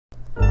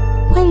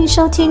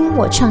收听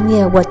我创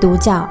业我独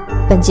角，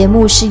本节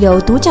目是由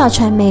独角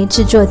传媒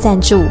制作赞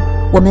助，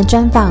我们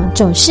专访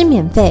总是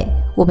免费。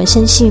我们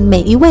深信每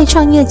一位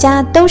创业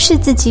家都是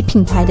自己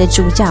品牌的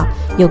主角，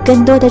有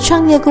更多的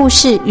创业故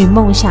事与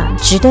梦想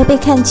值得被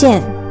看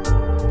见。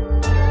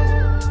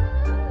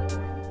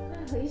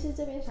那何医师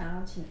这边想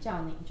要请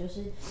教您，就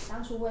是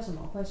当初为什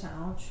么会想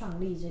要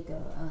创立这个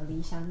理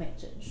想美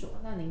诊所？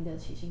那您的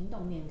起心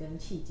动念跟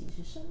契机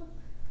是什么？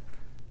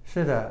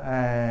是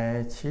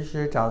的，其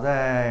实早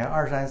在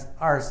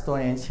20多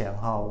年前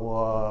哈，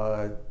我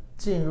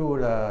进入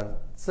了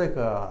这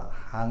个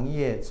行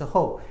业之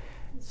后，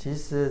其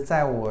实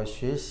在我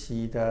学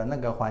习的那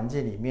个环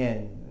境里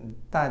面，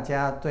大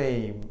家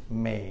对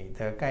美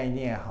的概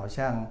念好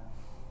像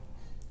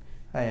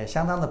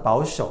相当的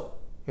保守，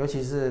尤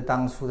其是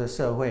当初的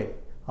社会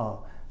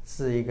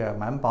是一个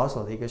蛮保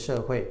守的一个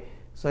社会，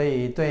所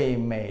以对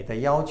美的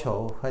要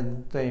求和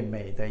对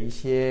美的一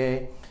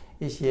些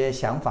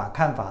想法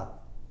看法，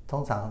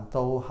通常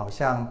都好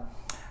像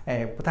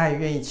不太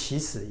愿意启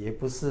齿，也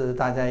不是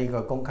大家一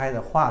个公开的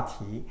话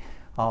题。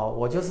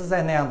我就是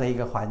在那样的一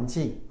个环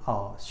境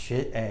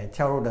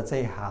跳入了这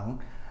一行，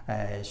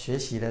学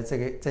习了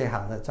这一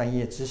行的专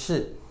业知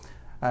识，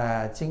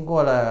经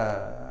过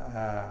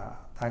了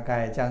大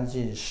概将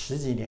近10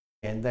几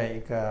年的一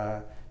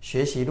个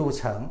学习路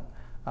程，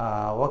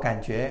我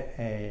感觉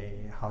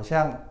好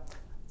像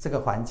这个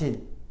环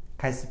境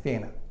开始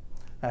变了。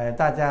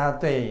大家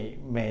对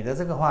美的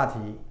这个话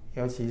题，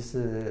尤其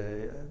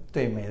是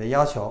对美的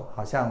要求，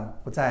好像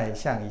不再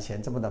像以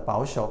前这么的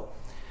保守，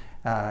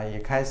也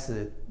开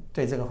始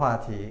对这个话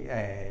题，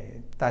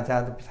大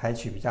家都采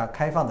取比较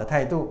开放的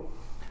态度，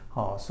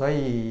所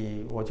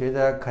以我觉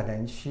得可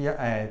能需要，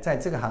在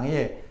这个行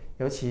业，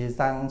尤其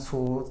当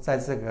初在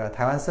这个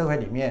台湾社会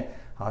里面，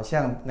好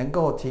像能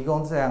够提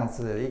供这样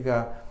子一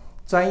个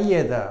专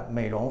业的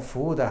美容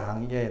服务的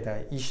行业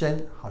的医生，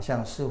好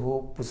像似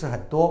乎不是很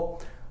多。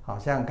好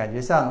像感觉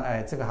上，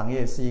这个行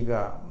业是一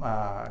个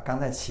刚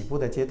在起步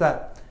的阶段，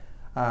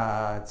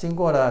经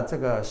过了这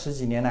个10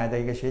几年来的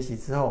一个学习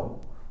之后，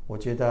我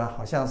觉得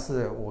好像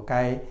是我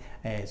该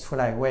出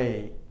来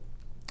为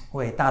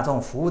大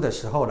众服务的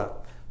时候了，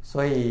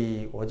所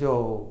以我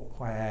就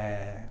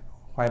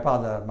怀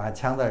抱着满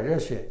腔的热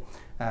血，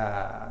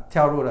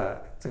跳入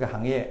了这个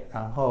行业，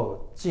然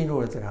后进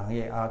入了这个行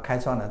业，开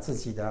创了自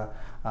己的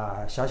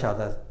小小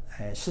的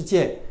世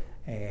界，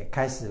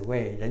开始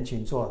为人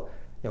群做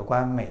有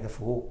关美的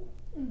服务。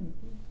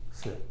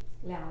是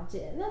了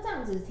解。那这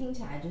样子听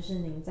起来，就是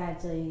您在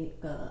这一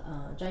个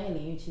专业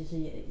领域其实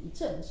也一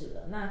阵子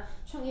了，那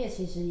创业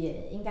其实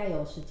也应该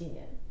有10几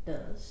年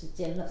的时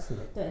间了。是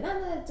的。对，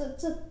那在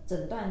这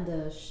整段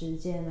的时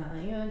间啊，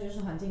因为就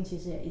是环境其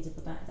实也一直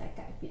不断的在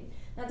改变。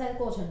那在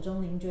过程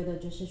中，您觉得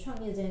就是创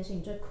业这件事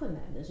情最困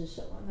难的是什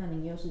么？那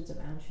您又是怎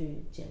么样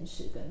去坚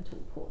持跟突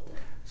破的？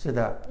是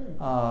的，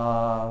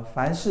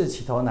凡事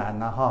起头难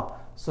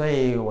所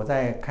以我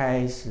在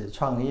开始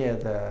创业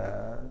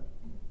的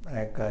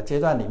那个阶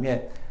段里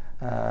面，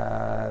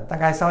大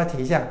概稍微提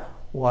一下，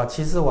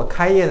其实我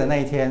开业的那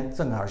一天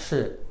正好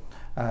是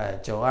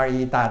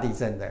921大地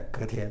震的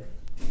隔天。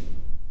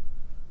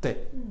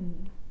对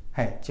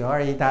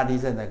，921大地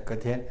震的隔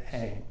天，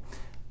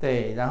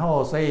对，然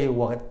后所以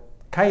我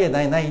开业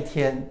的那一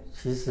天，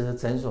其实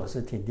诊所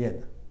是停电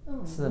的。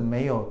是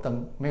没有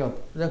灯，没有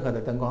任何的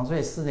灯光，所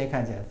以室内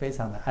看起来非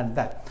常的暗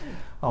淡。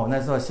我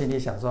那时候心里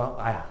想说，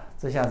哎呀，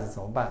这下子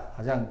怎么办？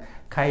好像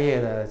开业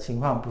的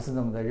情况不是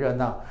那么的热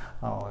闹，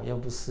也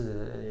不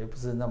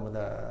是那么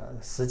的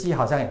实际，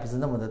好像也不是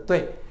那么的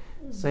对，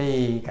所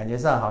以感觉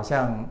上好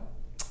像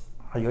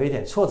有一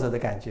点挫折的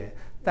感觉。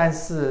但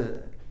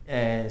是，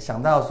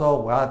想到说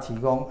我要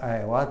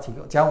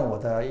将我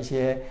的一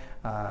些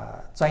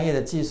专业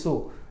的技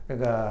术，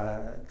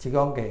提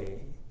供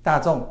给大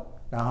众。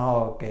然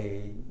后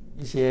给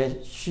一些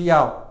需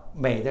要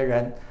美的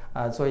人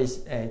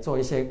做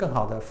一些更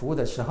好的服务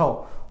的时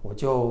候，我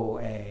就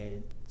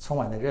充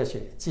满了热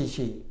血，继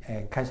续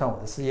开创我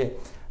的事业。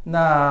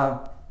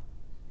那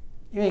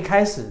因为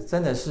开始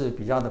真的是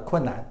比较的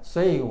困难，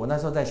所以我那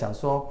时候在想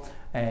说，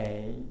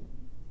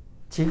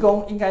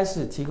应该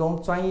是提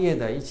供专业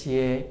的一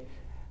些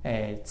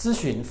咨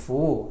询服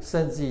务，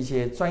甚至一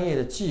些专业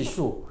的技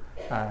术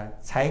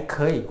才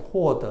可以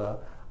获得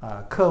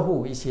客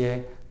户一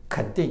些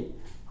肯定。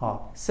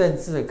甚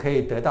至可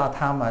以得到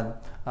他们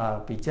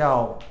比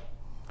较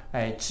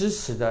支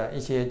持的一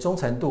些忠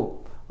诚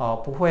度，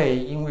不会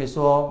因为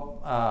说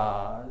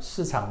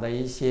市场的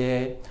一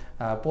些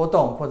波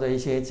动或者一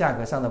些价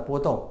格上的波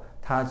动，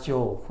他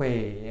就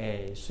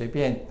会随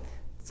便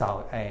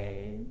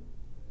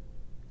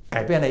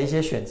改变了一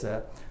些选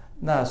择。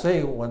那所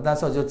以我那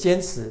时候就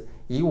坚持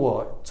以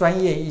我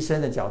专业医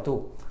生的角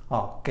度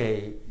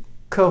给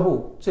客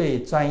户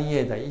最专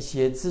业的一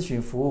些咨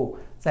询服务，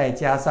再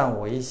加上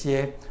我一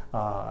些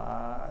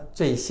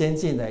最先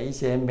进的一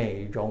些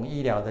美容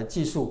医疗的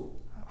技术，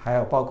还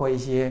有包括一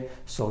些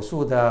手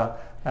术的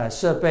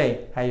设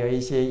备，还有一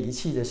些仪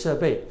器的设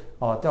备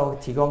都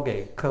提供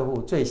给客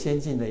户最先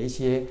进的一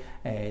些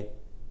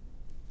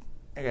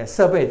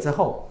设备之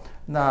后，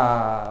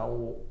那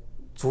我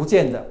逐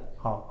渐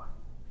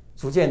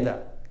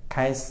的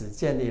开始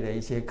建立了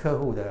一些客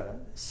户的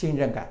信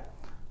任感，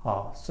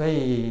所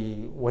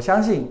以我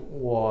相信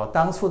我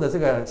当初的这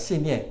个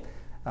信念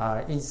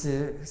一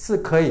直是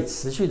可以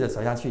持续的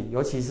走下去，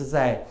尤其是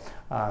在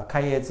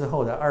开业之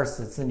后的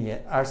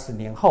20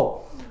年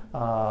后，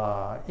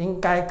应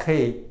该可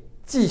以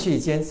继续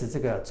坚持这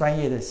个专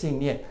业的信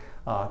念，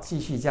继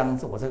续将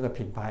我这个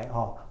品牌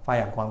发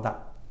扬光大。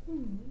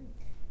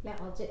了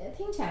解，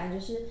听起来就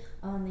是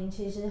您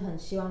其实很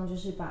希望就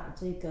是把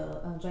这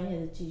个专业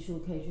的技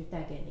术可以去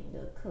带给您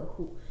的客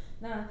户。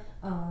那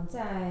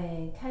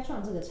在开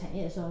创这个产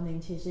业的时候，您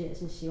其实也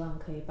是希望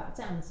可以把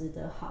这样子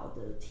的好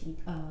的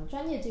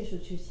专业技术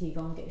去提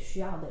供给需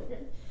要的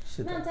人。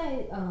是的。那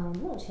在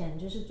目前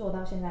就是做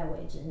到现在为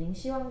止，您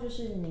希望就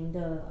是您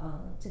的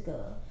这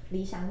个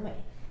理想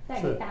美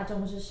带给大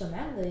众是什么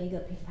样的一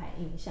个品牌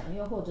印象？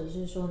又或者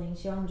是说您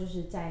希望就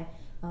是在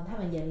他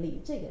们眼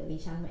里这个理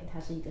想美它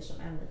是一个什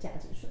么样的价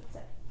值存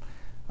在？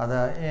好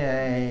的，因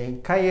为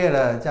开业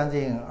了将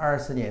近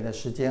20年的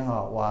时间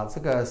哇，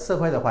这个社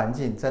会的环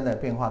境真的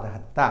变化的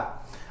很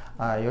大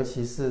尤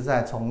其是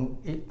在从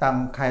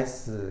当开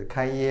始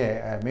开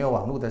业没有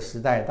网络的时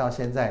代到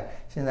现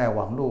在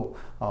网络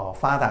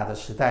发达的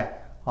时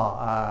代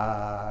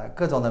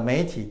各种的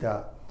媒体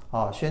的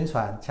宣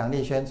传，强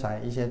力宣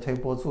传，一些推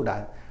波助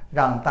澜，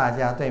让大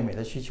家对美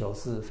的需求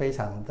是非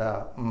常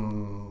的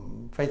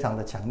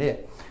强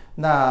烈。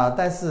那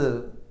但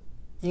是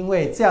因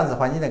为这样子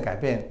环境的改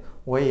变，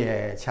我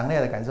也强烈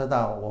的感受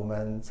到我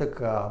们这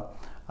个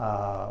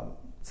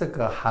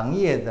行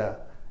业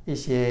的一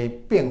些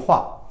变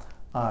化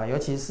尤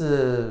其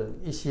是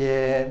一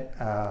些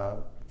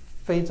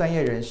非专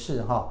业人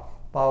士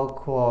包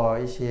括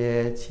一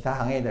些其他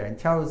行业的人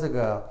跳入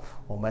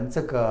我们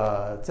这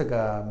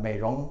个美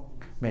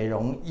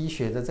容医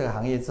学的这个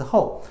行业之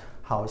后，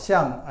好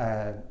像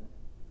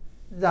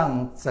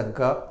让整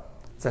个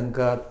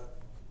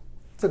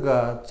这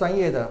个专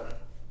业的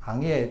行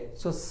业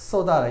就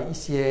受到了一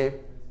些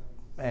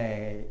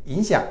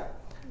影响，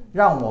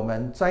让我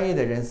们专业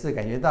的人士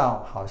感觉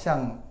到好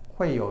像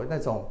会有那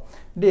种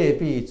劣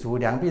币逐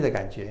良币的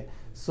感觉。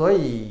所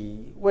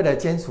以为了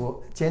坚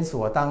持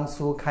我当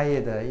初开业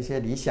的一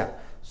些理想，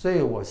所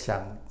以我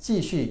想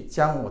继续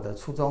将我的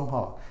初衷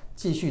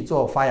继续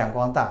做发扬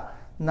光大。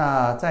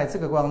那在这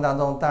个过程当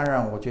中，当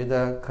然我觉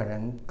得可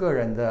能个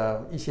人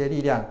的一些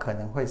力量可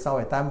能会稍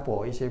微单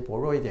薄一些，薄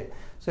弱一点，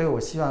所以我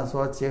希望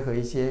说结合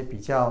一些比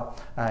较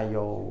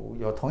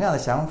有同样的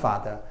想法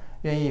的，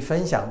愿意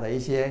分享的一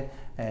些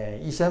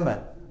医生们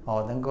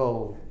能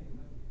够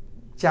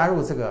加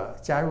入这个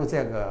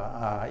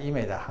医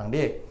美的行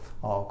列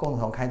共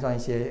同开创一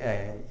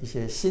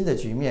些新的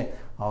局面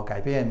改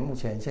变目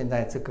前现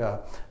在这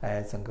个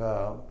整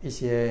个一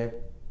些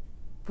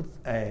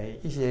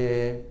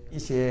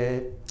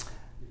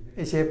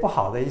不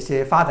好的一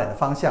些发展的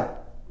方向。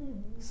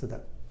是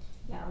的。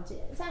了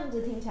解，这样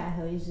子听起来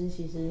何医师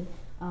其实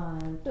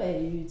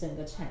对于整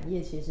个产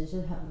业其实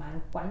是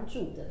蛮关注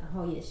的，然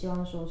后也希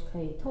望说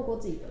可以透过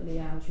自己的力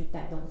量去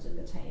带动整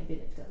个产业变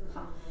得更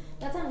好。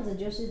那这样子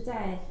就是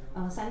在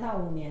3到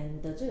5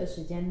年的这个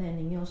时间内，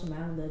您有什么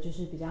样的就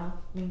是比较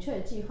明确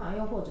的计划，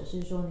又或者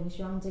是说您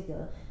希望这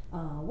个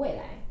未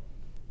来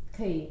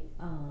可以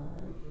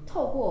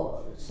透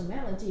过什么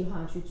样的计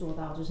划去做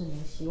到就是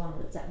您希望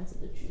的这样子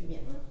的局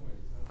面呢？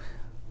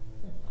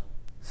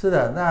是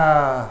的，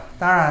那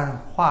当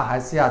然话还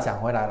是要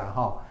讲回来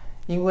了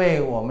因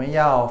为我们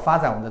要发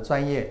展我们的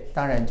专业，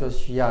当然就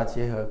需要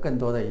结合更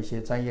多的一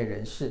些专业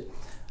人士。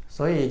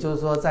所以就是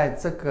说在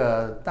这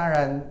个当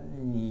然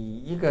你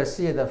一个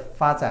事业的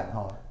发展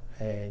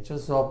就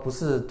是说不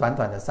是短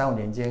短的3、5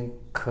年间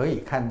可以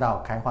看到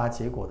开花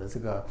结果的这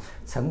个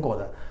成果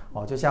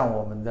的就像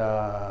我们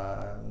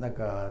的那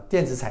个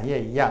电子产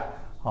业一样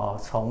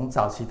从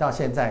早期到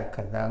现在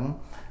可能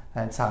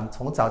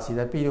从早期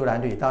的筚路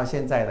蓝缕到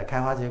现在的开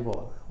花结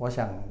果，我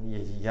想也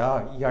要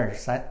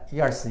1、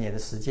20年的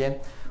时间。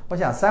我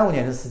想3、5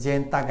年的时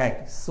间大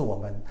概是我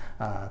们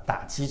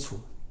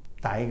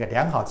打一个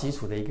良好基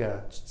础的一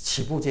个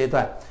起步阶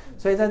段。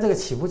所以在这个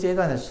起步阶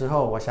段的时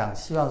候，我想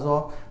希望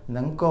说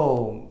能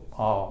够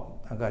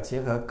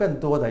结合更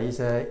多的一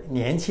些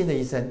年轻的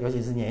医生，尤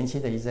其是年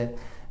轻的医生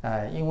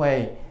因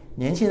为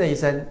年轻的医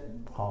生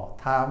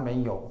他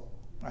们有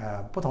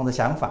不同的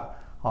想法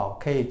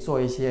可以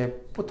做一些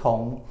不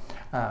同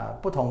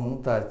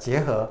的结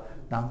合，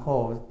然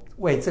后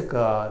为这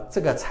个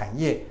产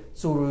业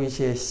注入一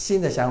些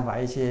新的想法，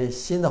一些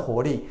新的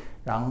活力，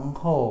然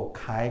后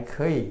还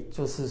可以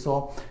就是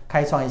说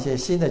开创一些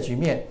新的局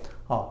面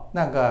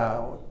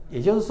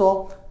也就是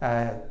说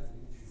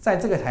在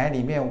这个产业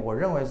里面，我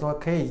认为说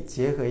可以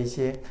结合一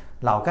些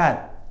老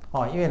干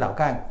因为老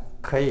干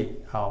可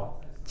以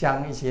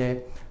将一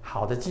些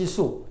好的技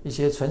术，一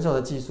些成熟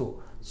的技术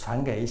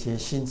传给一些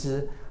新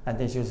知那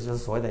就是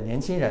所谓的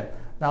年轻人。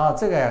然后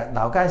这个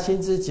老干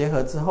新知结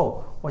合之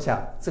后，我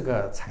想这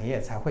个产业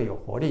才会有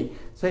活力。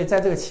所以在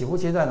这个起步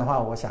阶段的话，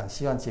我想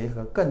希望结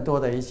合更多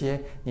的一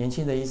些年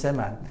轻的医生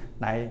们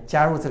来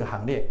加入这个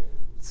行列，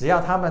只要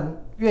他们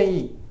愿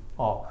意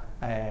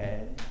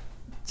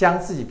将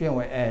自己变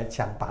为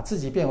想把自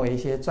己变为一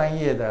些专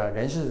业的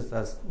人士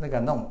的那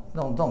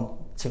种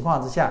情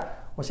况之下，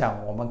我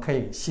想我们可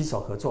以携手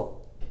合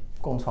作，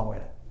共创未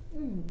来。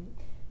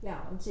了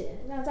解。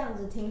那这样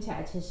子听起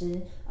来，其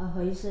实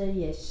何医师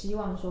也希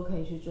望说可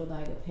以去做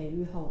到一个培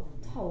育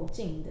后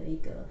进的一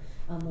个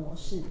模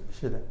式。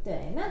是的。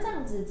对，那这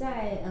样子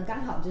在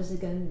刚好就是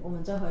跟我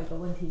们最后一个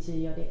问题其实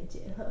有点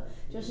结合，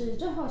就是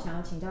最后想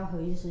要请教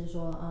何医师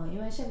说，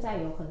因为现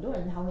在有很多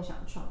人他会想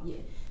创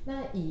业，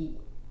那以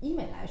医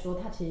美来说，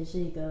它其实是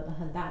一个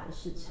很大的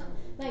市场，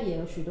那也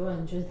有许多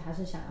人就是他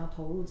是想要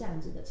投入这样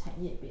子的产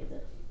业别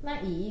的。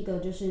那以一个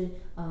就是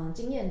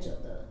经验者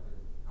的，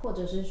或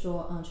者是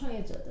说创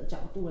业者的角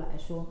度来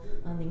说，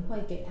您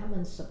会给他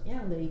们什么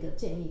样的一个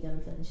建议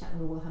跟分享？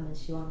如果他们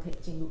希望可以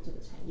进入这个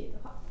产业的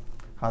话。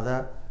好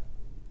的，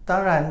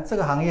当然这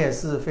个行业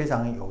是非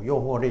常有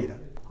诱惑力的，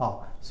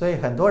所以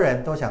很多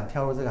人都想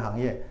跳入这个行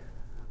业。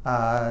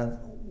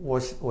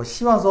我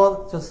希望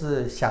说，就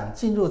是想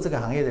进入这个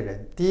行业的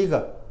人，第一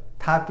个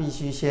他必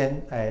须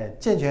先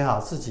健全好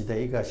自己的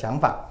一个想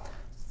法。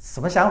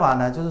什么想法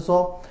呢？就是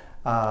说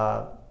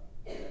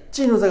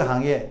进入这个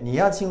行业，你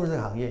要进入这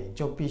个行业，你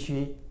就必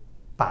须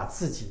把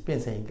自己变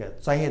成一个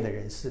专业的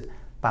人士，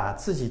把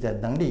自己的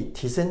能力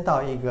提升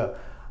到一个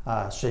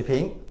水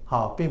平，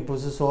并不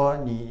是说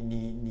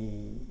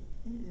你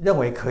认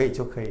为可以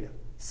就可以了，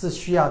是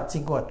需要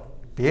经过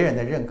别人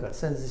的认可，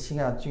甚至需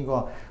要经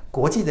过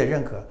国际的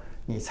认可，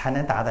你才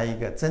能达到一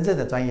个真正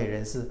的专业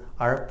人士，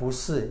而不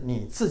是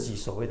你自己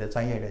所谓的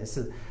专业人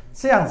士。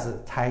这样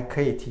子才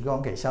可以提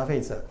供给消费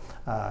者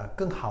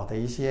更好的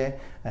一些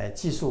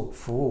技术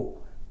服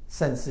务，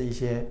甚至一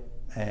些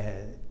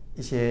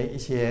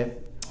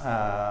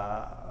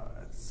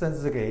甚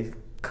至给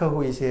客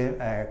户一些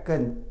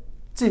更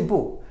进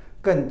步、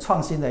更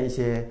创新的一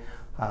些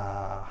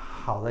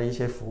好的一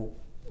些服务。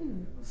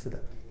是的。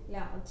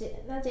了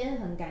解。那今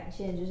天很感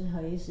谢就是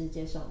何医师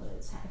接受我们的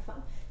采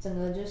访，整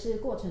个就是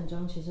过程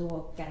中，其实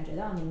我感觉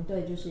到您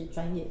对就是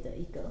专业的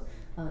一个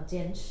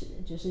坚持，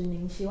就是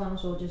您希望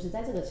说就是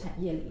在这个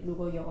产业里，如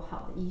果有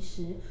好的医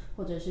师，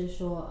或者是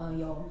说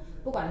有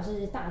不管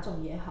是大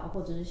众也好，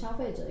或者是消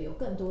费者有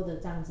更多的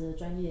这样子的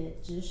专业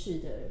知识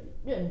的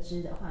认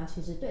知的话，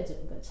其实对整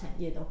个产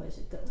业都会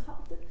是更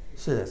好的。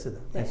是的，是的，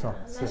没错。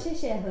那谢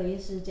谢何医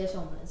师接受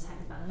我们的采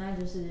访，那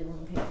就是我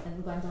们可以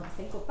跟观众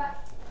say goodbye。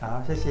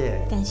好，谢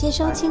谢。感谢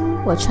收听《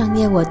我创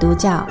业我独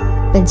角》，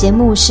本节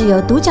目是由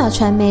独角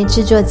传媒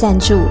制作赞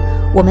助，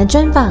我们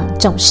专访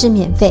总是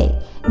免费。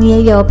你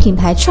也有品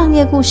牌创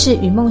业故事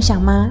与梦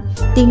想吗？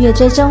订阅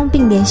追踪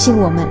并联系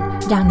我们，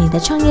让你的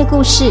创业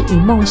故事与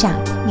梦想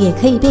也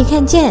可以被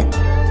看见。